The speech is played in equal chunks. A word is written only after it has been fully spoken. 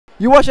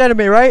You watch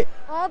anime, right?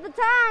 All the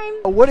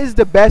time. What is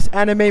the best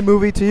anime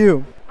movie to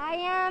you? I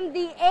am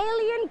the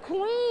alien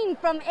queen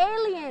from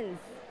Aliens.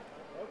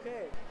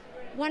 Okay.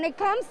 When it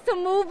comes to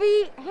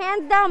movie,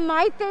 hands down,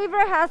 my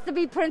favorite has to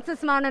be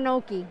Princess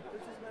Mononoke. Princess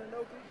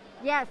Mononoke?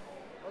 Yes.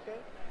 Okay.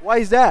 Why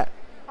is that?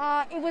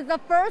 It was the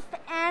first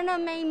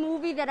anime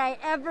movie that I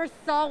ever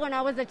saw when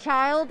I was a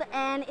child,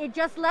 and it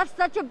just left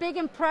such a big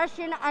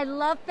impression. I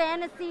love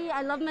fantasy,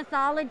 I love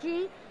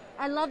mythology,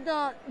 I love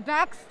the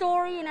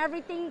backstory and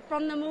everything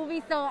from the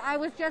movie. So I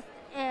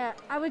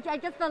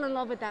just fell in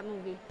love with that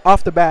movie.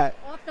 Off the bat.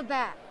 Off the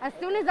bat, as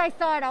soon as I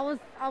saw it,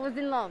 I was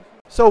in love.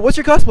 So what's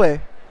your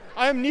cosplay?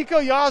 I am Nico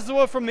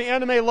Yazawa from the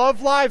anime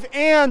Love Live,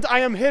 and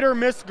I am Hit or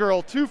Miss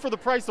Girl, 2 for the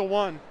price of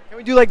 1. Can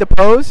we do like the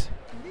pose?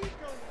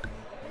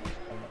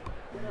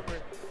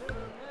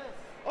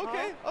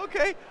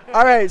 Okay.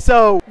 All right,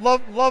 so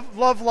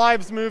Love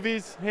Lives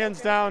movies,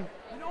 hands down.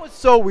 you know what's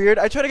so weird?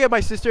 I try to get my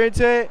sister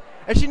into it,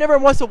 and she never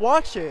wants to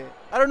watch it.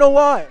 I don't know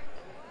why.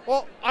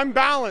 Well, I'm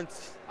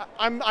balanced.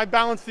 I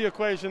balance the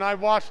equation. I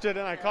watched it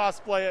and I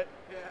cosplay it.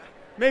 Yeah.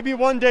 Maybe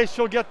one day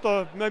she'll get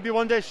the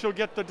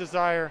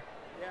desire.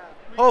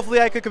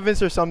 Hopefully, I could convince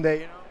her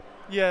someday. You know.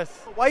 Yes.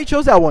 Why you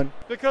chose that one?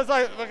 Because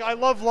I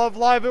love Love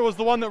Live. It was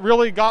the one that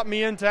really got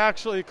me into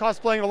actually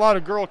cosplaying a lot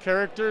of girl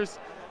characters.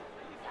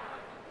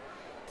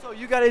 So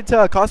you got into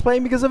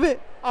cosplaying because of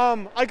it?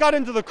 I got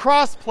into the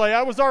crossplay.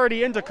 I was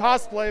already into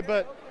cosplay,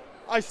 but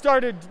I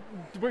started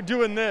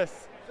doing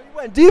this. So you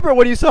went deeper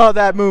when you saw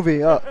that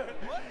movie.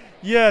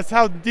 Yes,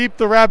 how deep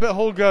the rabbit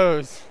hole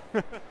goes.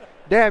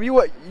 Damn,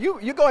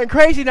 you going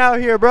crazy now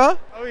here, bro.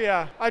 Oh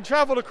yeah, I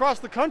traveled across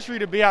the country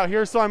to be out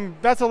here, so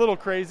that's a little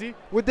crazy.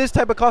 With this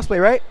type of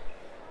cosplay, right?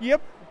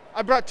 Yep,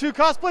 I brought 2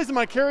 cosplays in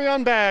my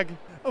carry-on bag.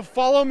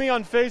 Follow me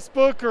on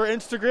Facebook or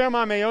Instagram.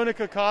 I'm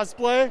Aonika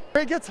Cosplay.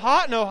 It gets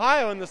hot in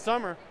Ohio in the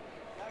summer,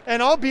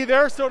 and I'll be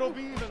there, so it'll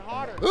be even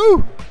hotter.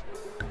 Ooh.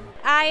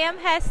 I am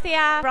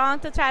Hestia, wrong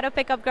to try to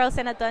pick up girls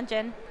in a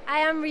dungeon. I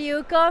am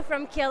Ryuko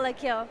from Kill la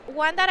Kill.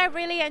 One that I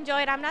really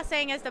enjoyed, I'm not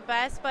saying it's the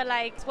best, but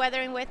like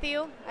Weathering with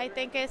You, I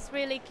think it's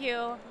really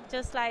cute.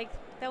 Just like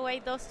the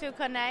way those two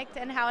connect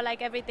and how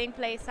like everything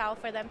plays out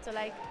for them to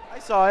like. I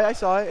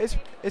saw it.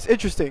 It's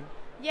interesting.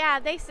 Yeah,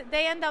 they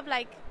end up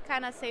like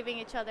kind of saving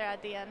each other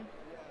at the end.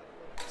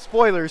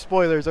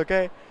 Spoilers,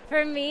 okay?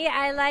 For me,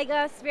 I like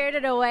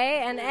Spirited Away,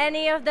 and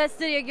any of the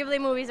Studio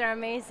Ghibli movies are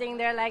amazing.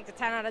 They're like a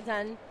 10 out of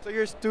 10. So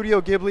you're a Studio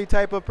Ghibli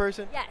type of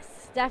person?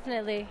 Yes,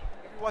 definitely.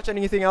 You watch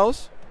anything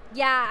else?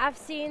 Yeah, I've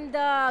seen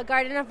the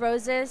Garden of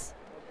Roses.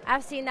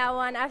 I've seen that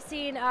one. I've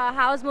seen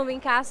Howl's Moving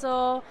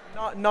Castle.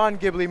 Not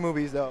non-Ghibli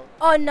movies though.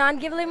 Oh,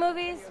 non-Ghibli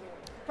movies?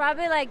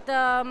 Probably like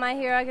the My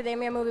Hero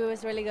Academia movie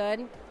was really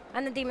good.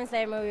 And the Demon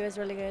Slayer movie was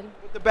really good.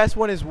 The best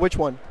one is which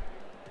one?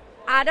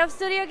 Out of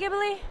Studio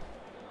Ghibli?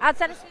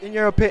 Outside of In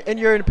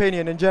your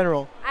opinion, in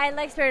general. I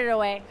like Spirited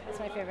Away. That's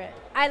my favorite.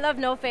 I love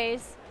No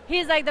Face.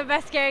 He's like the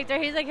best character.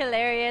 He's like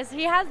hilarious.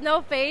 He has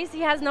no face.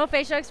 He has no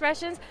facial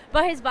expressions,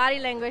 but his body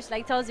language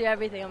like tells you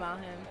everything about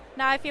him.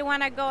 Now, if you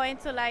want to go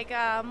into like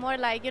more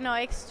like, you know,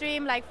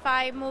 extreme like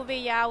fight movie,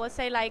 yeah, I would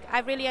say like I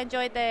really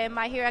enjoyed the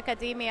My Hero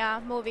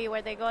Academia movie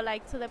where they go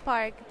like to the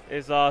park.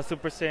 It's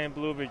Super Saiyan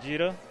Blue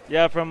Vegeta.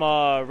 Yeah, from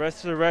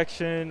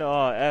Resurrection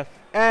F.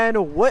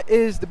 And what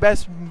is the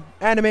best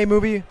anime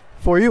movie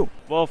for you?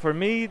 Well, for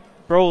me,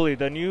 Broly,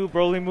 the new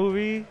Broly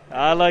movie.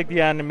 I like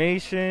the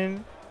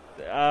animation.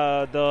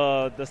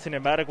 The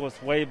cinematic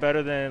was way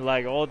better than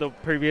like all the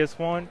previous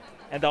one,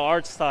 and the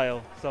art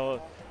style.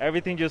 So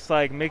everything just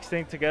like mixed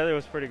in together. It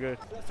was pretty good.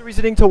 What's the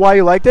reasoning to why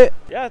you liked it?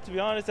 Yeah, to be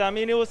honest, I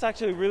mean it was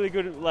actually really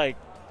good, like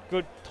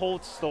good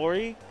told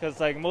story. Cause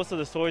like most of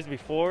the stories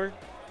before,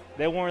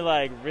 they weren't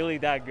like really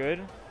that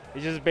good.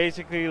 It's just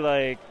basically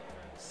like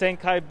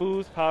Senkai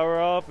boost,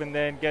 power up, and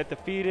then get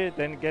defeated,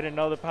 then get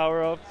another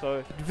power up.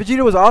 So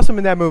Vegeta was awesome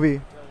in that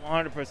movie.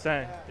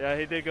 100%. Yeah,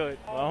 he did good.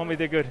 My homie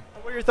did good.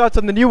 What are your thoughts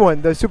on the new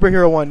one, the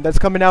superhero one that's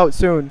coming out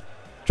soon?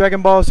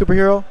 Dragon Ball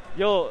superhero?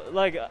 Yo,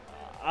 like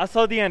I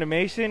saw the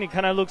animation. It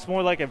kind of looks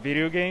more like a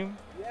video game.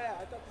 Yeah,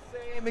 I thought the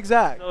same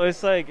exact. So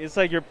it's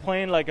like you're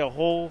playing like a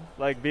whole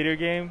like video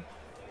game.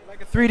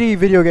 Like a 3D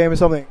video game or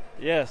something.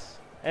 Yes,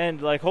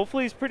 and like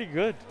hopefully it's pretty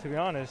good. To be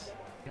honest,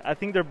 I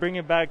think they're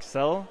bringing back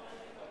Cell.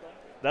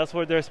 That's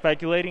what they're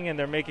speculating, and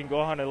they're making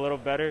Gohan a little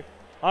better.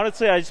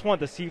 Honestly, I just want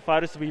the Sea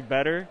Fighters to be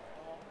better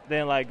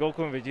than like Goku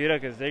and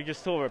Vegeta because they're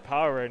just so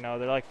overpowered right now.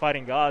 They're like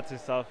fighting gods and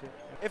stuff.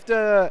 If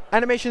the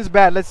animation's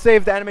bad, let's say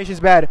if the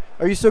animation's bad,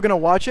 are you still gonna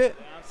watch it?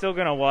 I'm still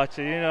gonna watch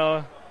it, you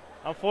know.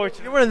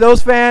 Unfortunately, You're one of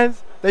those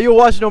fans that you'll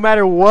watch no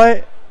matter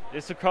what?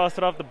 just to cross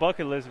it off the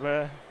bucket list,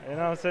 man. You know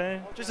what I'm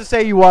saying? Just to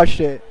say you watched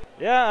it.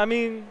 Yeah, I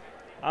mean,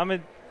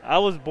 I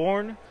was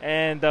born,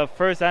 and the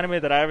first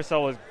anime that I ever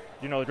saw was,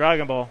 you know,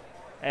 Dragon Ball,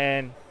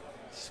 and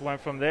just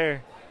went from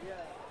there.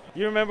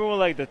 You remember when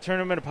like the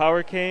Tournament of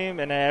Power came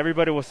and then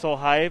everybody was so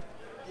hyped?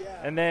 Yeah.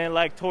 And then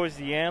like towards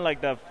the end,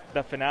 like the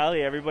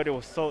finale, everybody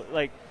was so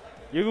like,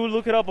 you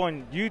look it up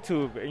on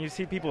YouTube and you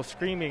see people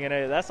screaming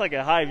and that's like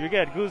a hype. You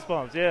get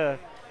goosebumps, yeah.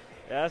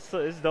 Yeah,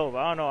 it's dope.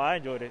 I don't know, I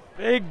enjoyed it.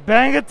 Big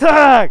Bang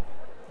Attack!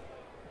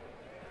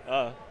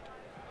 Can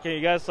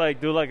you guys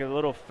like do like a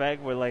little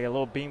effect where like a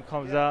little beam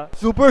comes out?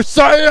 Super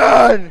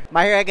Saiyan!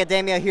 My Hero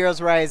Academia Heroes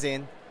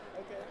Rising.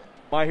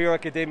 My Hero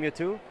Academia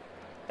 2,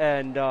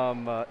 and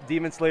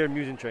Demon Slayer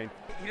Mugen Train.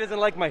 He doesn't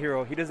like My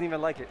Hero. He doesn't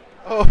even like it.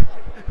 Oh.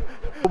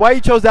 Why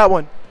you chose that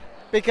one?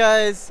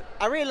 Because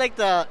I really like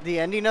the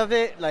ending of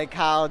it, like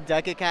how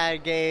Deku kind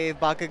of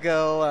gave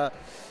Bakugo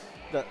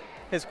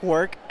his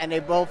quirk, and they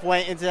both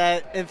went into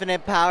that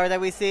infinite power that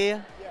we see.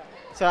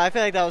 So I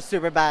feel like that was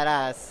super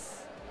badass.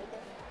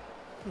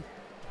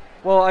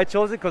 Well, I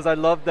chose it because I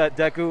love that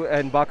Deku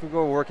and Bakugo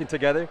were working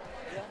together.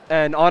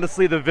 And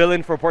honestly, the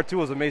villain for part 2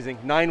 was amazing.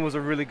 9 was a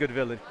really good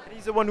villain.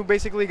 He's the one who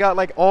basically got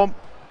like all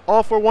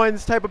for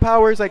ones type of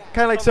powers, like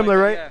kind of like similar,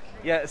 right?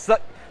 Yeah,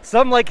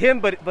 some like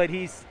him, but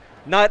he's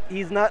not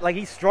like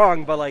he's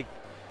strong, but like,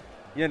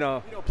 you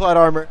know. Plot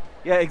armor.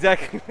 Yeah,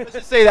 exactly. Let's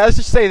just say that. Let's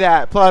just say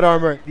that. Plot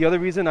armor. The other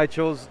reason I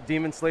chose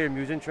Demon Slayer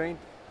Mugen Train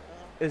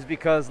is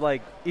because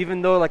like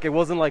even though like it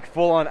wasn't like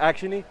full on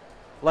actiony,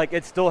 like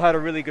it still had a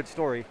really good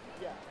story.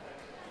 Yeah.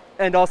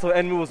 And also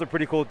Enmu was a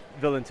pretty cool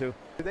villain too.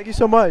 Thank you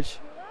so much.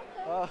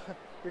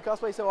 Your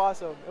cosplay is so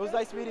awesome. It was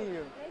nice meeting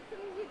you.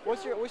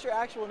 What's your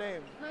actual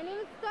name? My name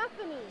is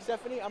Stephanie.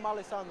 Stephanie, I'm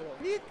Alessandro.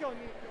 Nico,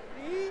 Nico,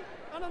 ni.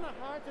 Ano na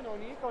heart no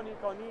Nico,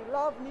 Nico, ni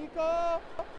love Nico.